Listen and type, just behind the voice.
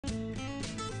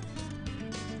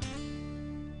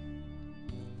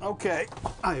Okay,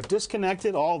 I have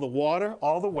disconnected all the water,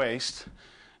 all the waste.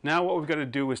 Now what we've got to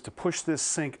do is to push this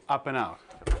sink up and out.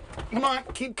 Come on,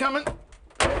 keep coming.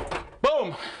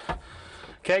 Boom.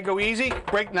 Okay, go easy.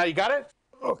 Break. Now you got it?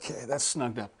 Okay, that's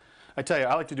snugged up. I tell you,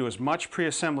 I like to do as much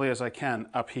pre-assembly as I can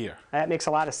up here. That makes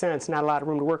a lot of sense. Not a lot of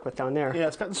room to work with down there. Yeah,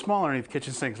 it's gotten smaller underneath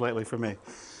kitchen sinks lately for me.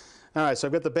 All right, so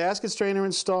I've got the basket strainer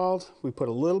installed. We put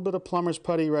a little bit of plumber's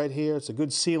putty right here. It's a good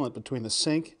sealant between the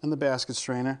sink and the basket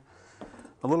strainer.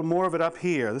 A little more of it up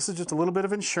here. This is just a little bit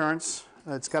of insurance.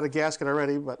 It's got a gasket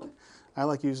already, but I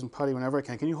like using putty whenever I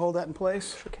can. Can you hold that in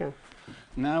place? Sure can.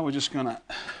 Now we're just gonna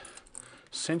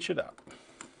cinch it up.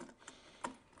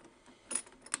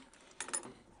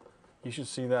 You should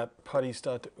see that putty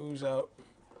start to ooze out.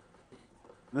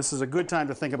 This is a good time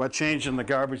to think about changing the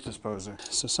garbage disposer.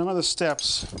 So some of the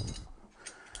steps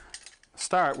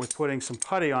start with putting some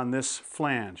putty on this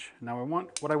flange. Now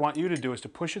what I want you to do is to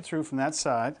push it through from that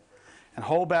side and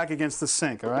hold back against the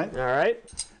sink, all right? All right.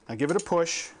 Now give it a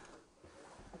push.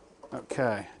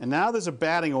 Okay, and now there's a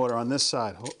batting order on this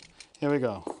side. Here we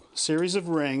go. Series of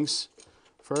rings.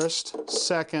 First,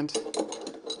 second,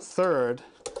 third,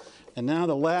 and now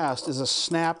the last is a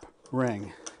snap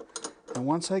ring. And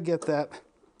once I get that,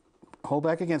 hold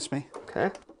back against me. Okay.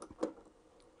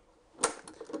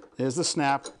 There's the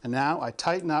snap, and now I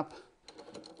tighten up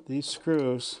these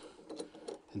screws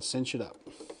and cinch it up.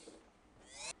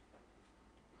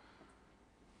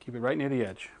 Keep it right near the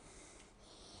edge.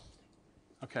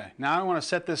 Okay, now I want to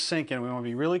set this sink in. We want to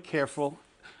be really careful.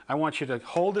 I want you to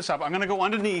hold this up. I'm going to go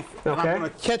underneath, and I'm going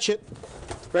to catch it.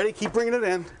 Ready? Keep bringing it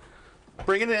in.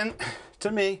 Bring it in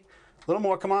to me. A little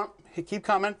more, come on. Keep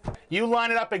coming. You line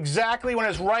it up exactly when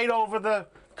it's right over the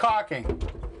caulking.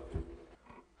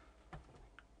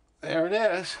 There it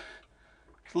is.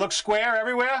 Looks square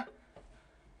everywhere?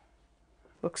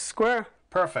 Looks square.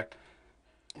 Perfect.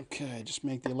 Okay, just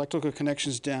make the electrical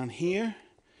connections down here,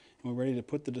 and we're ready to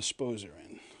put the disposer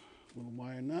in. Little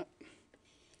wire nut.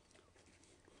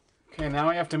 Okay, now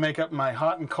I have to make up my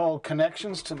hot and cold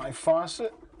connections to my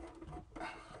faucet.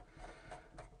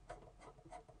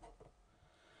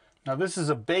 Now this is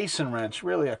a basin wrench,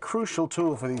 really a crucial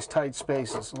tool for these tight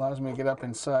spaces. It allows me to get up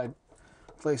inside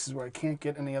places where I can't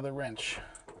get any other wrench.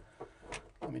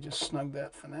 Let me just snug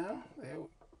that for now. There we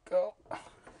go.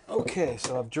 Okay,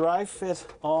 so I've dry fit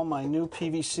all my new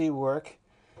PVC work,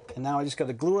 and now I just got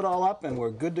to glue it all up and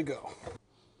we're good to go.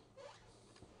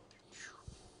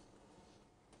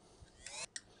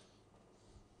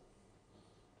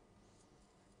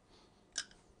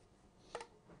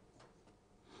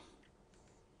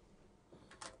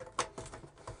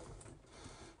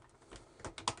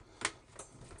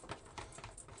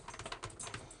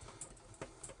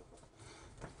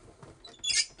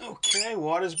 Okay,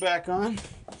 water's back on.